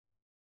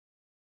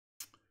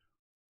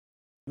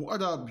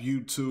What up,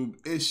 YouTube?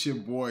 It's your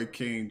boy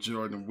King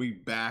Jordan. We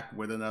back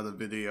with another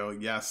video.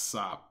 Yes,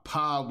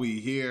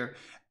 we here.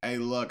 Hey,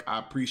 look, I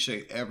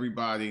appreciate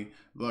everybody.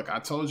 Look, I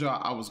told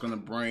y'all I was gonna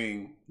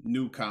bring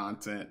new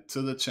content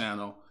to the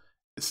channel.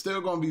 It's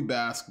still gonna be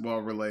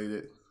basketball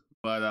related,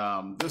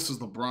 but this is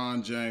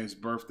LeBron James'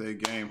 birthday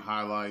game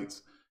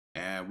highlights,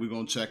 and we're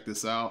gonna check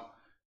this out.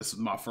 This is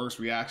my first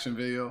reaction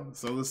video,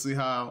 so let's see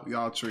how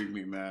y'all treat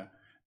me, man.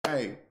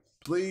 Hey,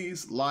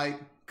 please like,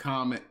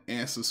 comment,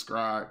 and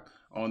subscribe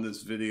on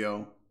this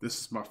video. This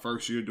is my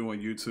first year doing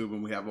YouTube,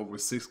 and we have over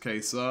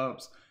 6K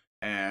subs.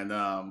 And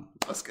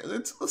let's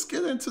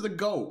get into the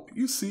GOAT.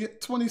 You see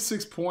it,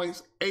 26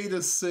 points, 8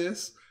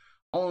 assists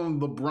on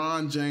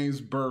LeBron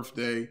James'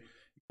 birthday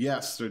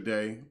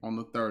yesterday on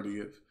the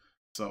 30th.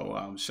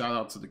 So shout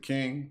out to the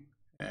King,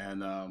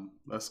 and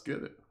let's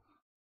get it.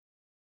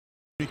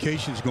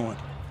 Communication's going.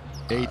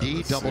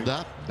 AD doubled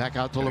up, back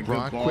out to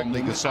LeBron,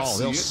 quickly Gasol,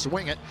 he'll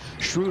swing it.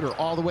 Schroeder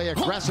all the way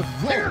aggressive.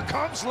 There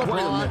comes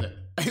LeBron.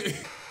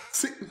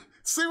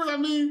 see what I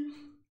mean?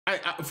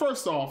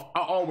 First off,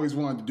 I always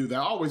wanted to do that.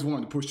 I always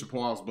wanted to push the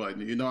pause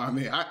button, you know what I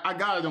mean? I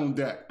got it on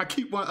deck. I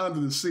keep one under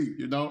the seat,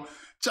 you know?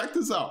 Check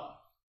this out.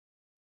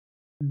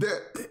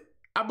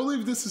 I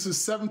believe this is his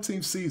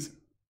 17th season.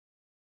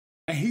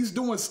 And he's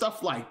doing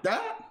stuff like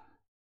that?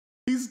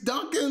 He's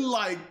dunking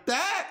like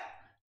that?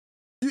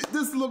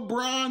 This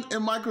LeBron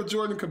and Michael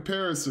Jordan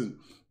comparison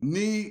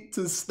need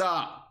to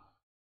stop.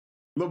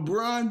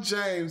 LeBron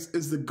James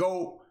is the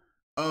GOAT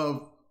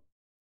of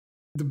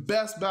the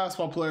best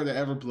basketball player that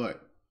ever played.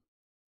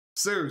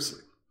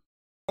 Seriously.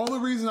 Only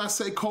reason I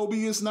say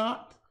Kobe is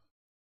not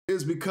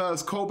is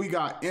because Kobe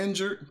got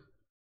injured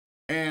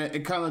and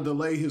it kind of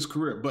delayed his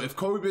career. But if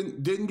Kobe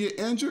didn't get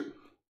injured,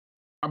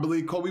 I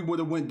believe Kobe would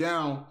have went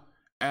down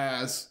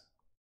as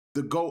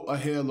the GOAT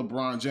ahead of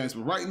LeBron James.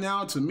 But right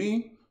now, to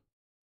me,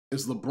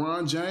 it's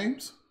LeBron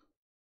James,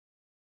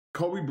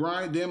 Kobe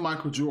Bryant, then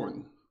Michael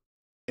Jordan.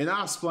 And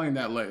I'll explain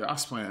that later.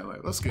 Let's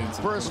get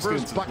into it.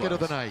 First bucket of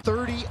the night.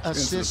 30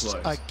 assists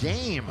a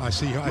game. I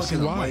see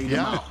why.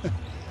 Yeah.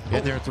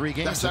 In their 3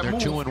 games, and they're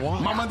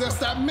 2-1. Mama, that's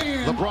that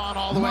man. LeBron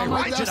all the way,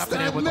 right it up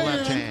and in with the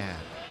left hand.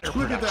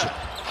 Look at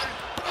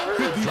that.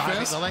 Good defense.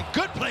 Driving the lane.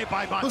 Good play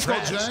by Montrez.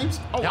 Let's go, James.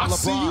 Oh, now I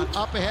see you.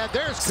 Up ahead.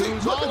 There's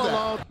Kuz all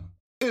alone.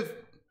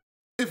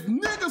 If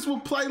niggas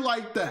would play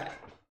like that,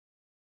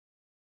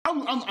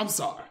 I'm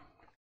sorry.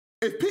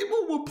 If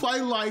people would play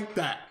like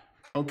that,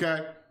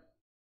 okay,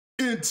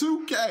 in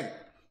 2K,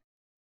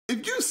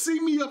 if you see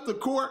me up the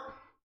court,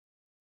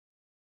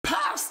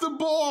 pass the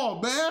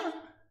ball, man.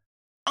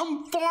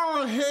 I'm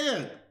far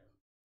ahead.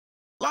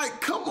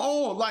 Like, come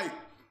on. Like,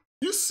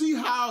 you see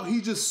how he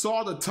just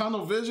saw the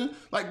tunnel vision?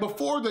 Like,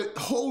 before the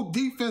whole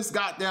defense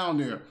got down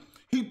there,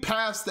 he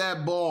passed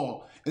that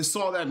ball and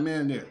saw that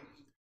man there.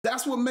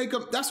 That's what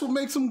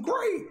makes him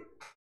great.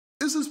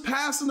 It's his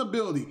passing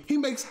ability. He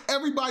makes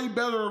everybody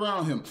better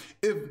around him.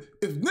 If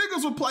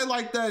niggas would play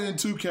like that in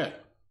 2K,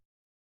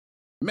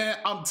 man,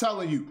 I'm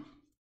telling you,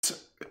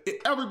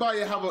 everybody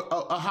have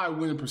a high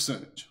winning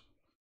percentage.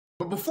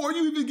 But before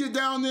you even get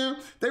down there,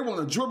 they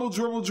want to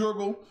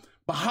dribble,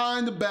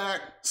 behind the back,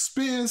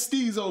 spin,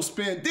 steezo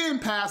spin, then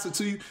pass it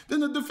to you.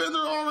 Then the defender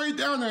already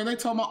down there, and they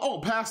talking about,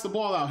 oh, pass the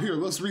ball out here,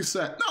 let's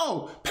reset.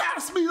 No,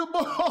 pass me the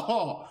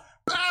ball.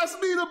 Pass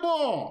me the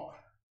ball.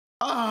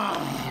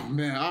 Ah,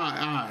 man, all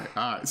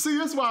right. See,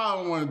 that's why I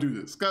don't want to do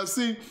this. Because,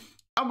 see,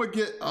 I'm going to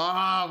get,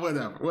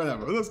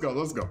 whatever. Let's go.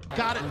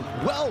 Got it.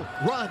 Well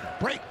run.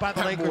 Break by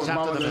the Lakers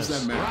after the miss.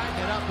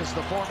 Riding it up is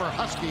the former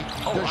Husky,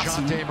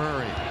 DeJounte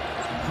Murray.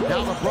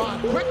 Now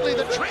LeBron, quickly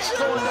the train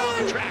going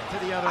down the track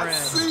to the other end. I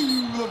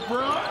see you,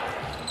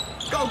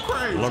 LeBron. Go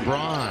crazy.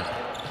 LeBron.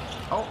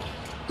 Oh,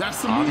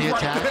 that's the move the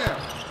right there.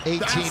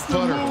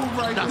 18-footer,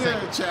 right nothing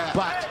there, Chad.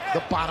 but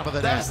the bottom of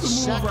the net.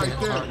 That's the move right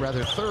there.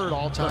 Rather third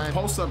all-time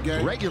post-up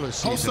game. Regular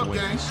season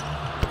wins.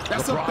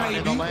 That's LeBron a baby.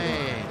 In the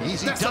lane.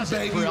 Easy That's does a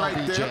baby it for right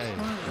LBJ. there.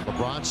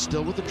 LeBron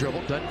still with the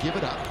dribble, doesn't give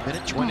it up.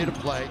 Minute 20 to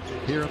play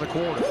here in the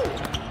quarter.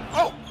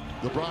 Oh!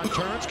 LeBron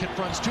turns,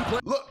 confronts 2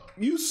 players. Look,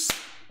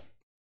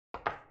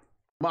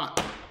 my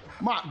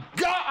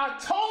God, I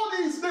told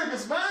these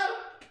niggas, man.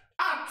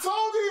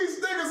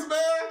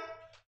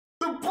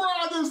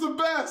 LeBron is the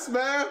best,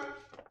 man.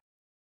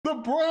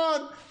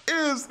 LeBron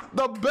is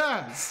the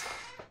best.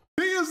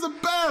 He is the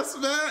best,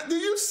 man. Do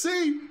you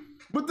see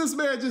what this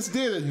man just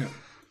did at him?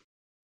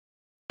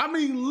 I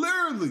mean,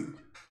 literally,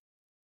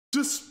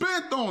 just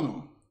spent on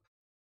him.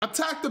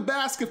 Attacked the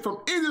basket from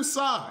either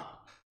side.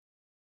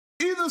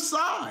 Either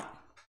side.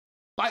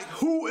 Like,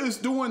 who is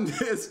doing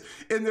this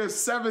in their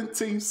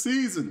 17th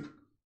season?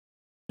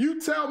 You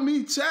tell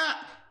me, chat.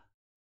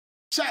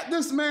 Chat,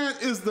 this man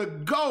is the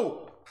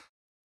GOAT.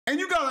 And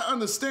you got to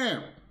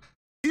understand,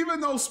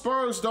 even though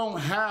Spurs don't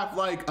have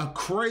like a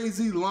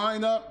crazy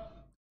lineup,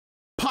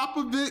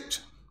 Popovich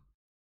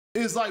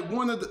is like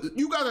one of the,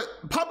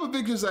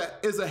 Popovich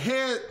is a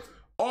head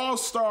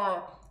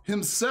all-star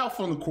himself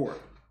on the court.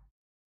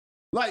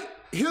 Like,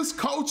 his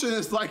coaching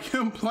is like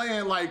him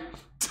playing like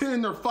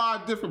 10 or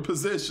 5 different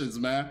positions,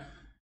 man.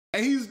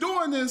 And he's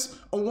doing this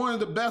on one of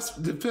the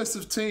best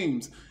defensive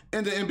teams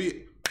in the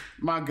NBA.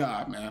 My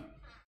God, man.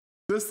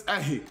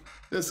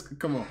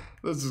 Come on.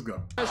 Let's just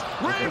go.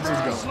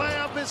 Reverse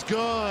slam is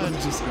good.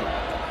 Let's just go.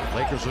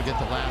 Lakers will get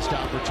the last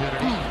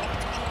opportunity.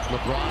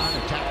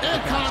 LeBron attacking the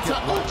basket,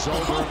 runs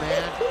over a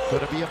man.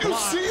 Could it be a block? You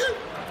see it?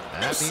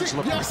 That means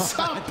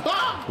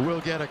LeBron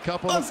will get a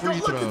couple of free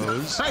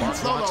throws.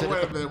 Hold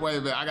on, wait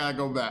a minute. I gotta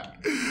go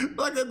back.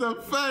 Look at the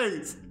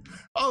face.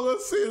 Oh,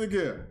 let's see it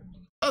again.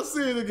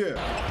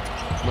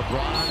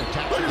 LeBron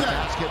attacking the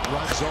basket,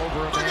 runs over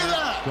a man. Look at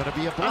that. Gonna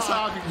be a block. That's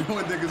how I be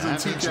doing niggas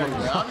in 2K,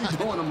 man. I be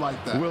doing them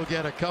like that. We'll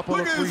get a couple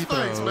of free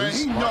throws. Man.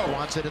 He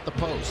wants it at the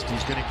post.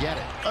 He's gonna get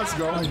it. Let's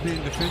go. He's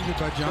being defended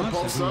by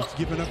Johnson, who's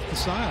giving up the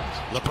sides.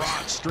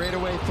 LeBron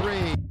straightaway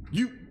three.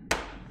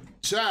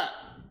 Chat.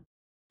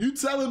 You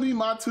telling me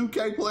my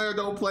 2K player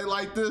don't play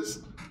like this?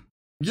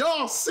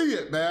 Y'all see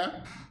it,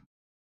 man.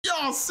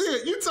 Y'all see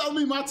it. You telling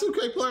me my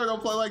 2K player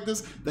don't play like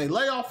this? They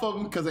lay off of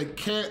him because they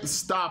can't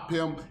stop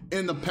him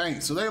in the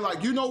paint. So they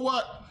like, you know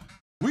what?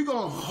 We're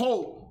going to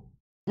hope.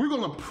 We're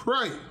going to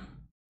pray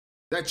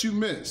that you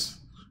miss.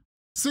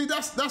 See,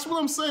 that's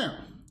what I'm saying.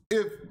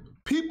 If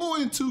people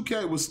in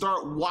 2K would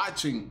start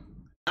watching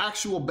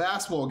actual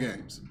basketball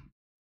games,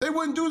 they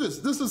wouldn't do this.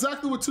 This is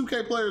exactly what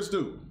 2K players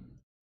do.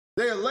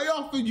 They lay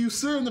off of you,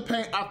 sit in the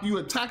paint after you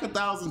attack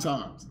 1,000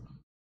 times.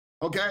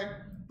 Okay?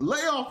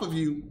 Lay off of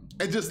you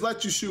and just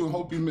let you shoot and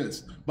hope you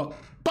miss. But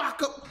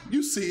back up,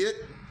 you see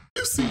it.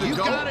 You see the goal.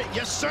 You got it,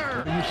 yes,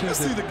 sir. You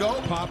see the goal.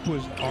 Pop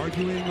was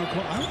arguing.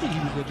 I don't think he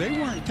was. They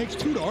weren't. It takes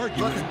two to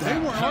argue. Look at that. They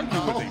weren't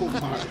arguing.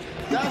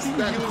 That's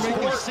that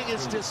voicing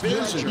his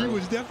displeasure. He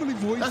was definitely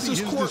voicing That's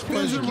his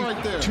displeasure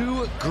right there.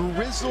 Two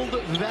grizzled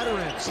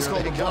veterans. Let's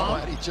go, they go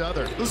at each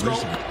other. Let's go.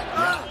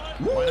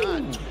 Why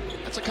not?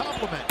 That's a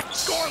compliment.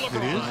 Score,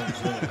 LeBron.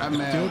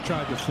 It is. Still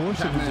tried to force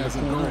it into the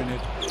corner, and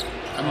it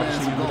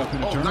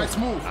nice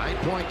move.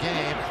 9-point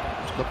game.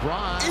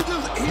 LeBron.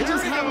 He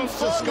just having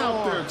fun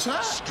out there,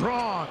 chat.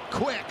 Strong,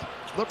 quick.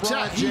 LeBron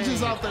James. He's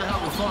just out there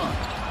having fun.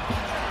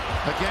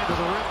 Again to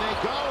the rim they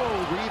go.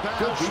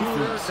 Rebound,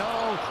 shooter,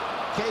 no.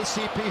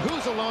 KCP,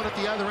 who's alone at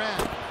the other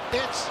end?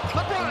 It's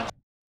LeBron.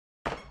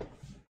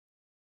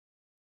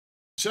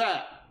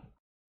 Chat.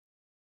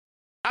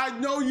 I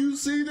know you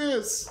see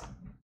this.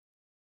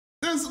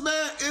 This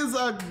man is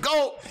a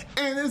GOAT,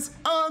 and it's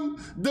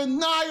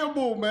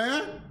undeniable,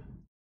 man.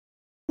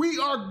 We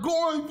are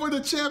going for the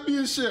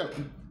championship.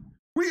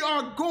 We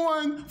are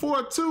going for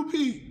a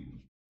two-peat.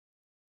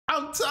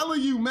 I'm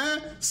telling you,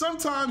 man,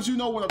 sometimes, you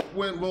know,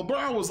 when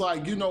LeBron was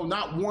like, you know,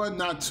 not 1,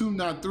 not 2,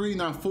 not 3,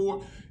 not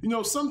 4, you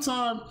know,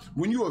 sometimes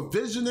when you're a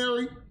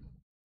visionary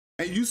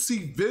and you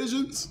see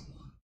visions,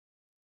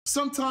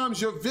 sometimes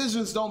your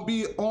visions don't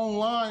be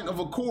online of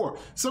a core.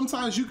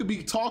 Sometimes you could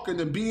be talking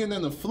and being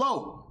in the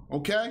flow.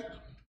 Okay?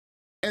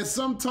 And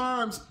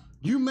sometimes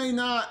you may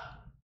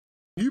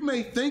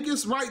think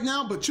it's right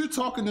now, but you're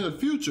talking in the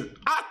future.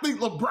 I think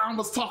LeBron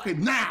was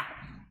talking now.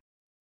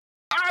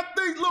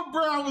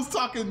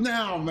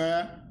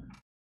 Man.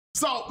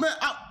 So, man,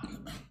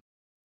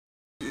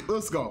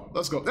 let's go.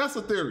 That's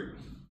a theory.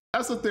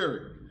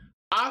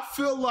 I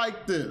feel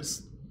like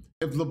this.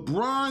 If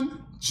LeBron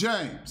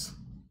James,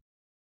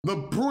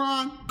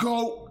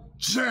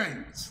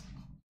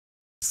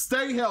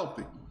 stay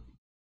healthy,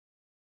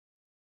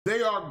 they're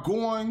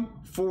going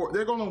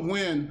to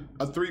win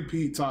a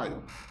three-peat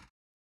title.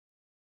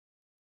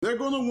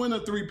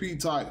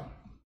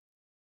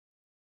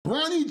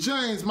 Bronny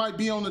James might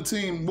be on the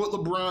team with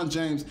LeBron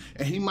James,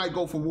 and he might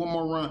go for one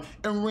more run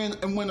and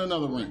win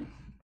another ring.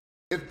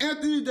 If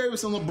Anthony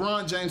Davis and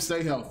LeBron James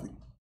stay healthy,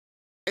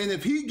 and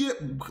if he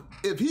get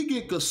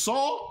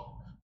Gasol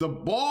the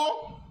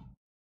ball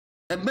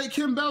and make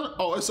him better,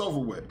 oh, it's over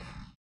with.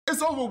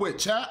 It's over with,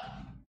 chat.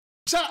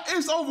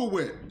 It's over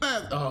with.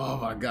 Man, oh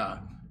my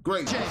God.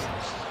 Greatness.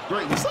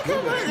 Look at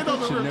him hanging on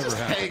the rim. Just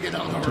hanging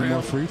on the rim. Two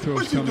more free throws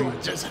what you coming.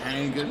 doing? Just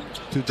hanging.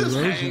 To just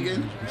DeRozan.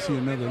 hanging. You see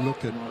another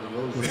look at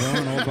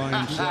LeBron all by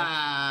himself.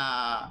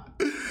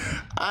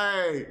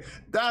 Hey,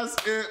 that's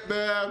it,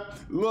 man.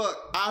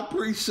 Look, I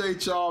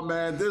appreciate y'all,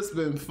 man. This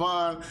been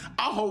fun.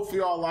 I hope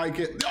y'all like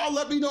it. Y'all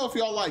let me know if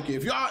y'all like it.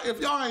 If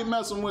y'all ain't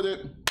messing with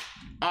it,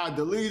 I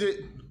delete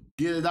it,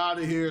 get it out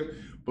of here.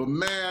 But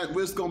man,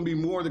 there's gonna be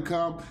more to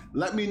come.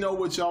 Let me know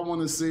what y'all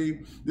want to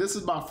see. This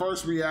is my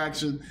first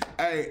reaction.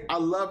 Hey, I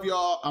love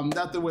y'all. I'm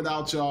nothing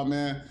without y'all,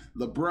 man.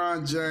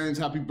 LeBron James,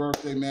 happy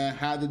birthday, man.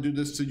 Had to do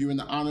this to you in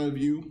the honor of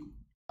you.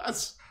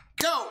 Let's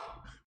go.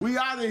 We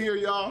out of here,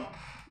 y'all.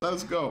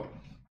 Let's go.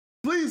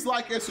 Please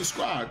like and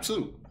subscribe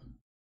too.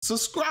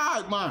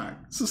 Subscribe, my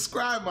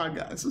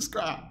guy.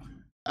 Subscribe.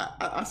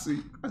 I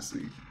see.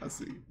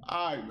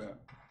 All right, man.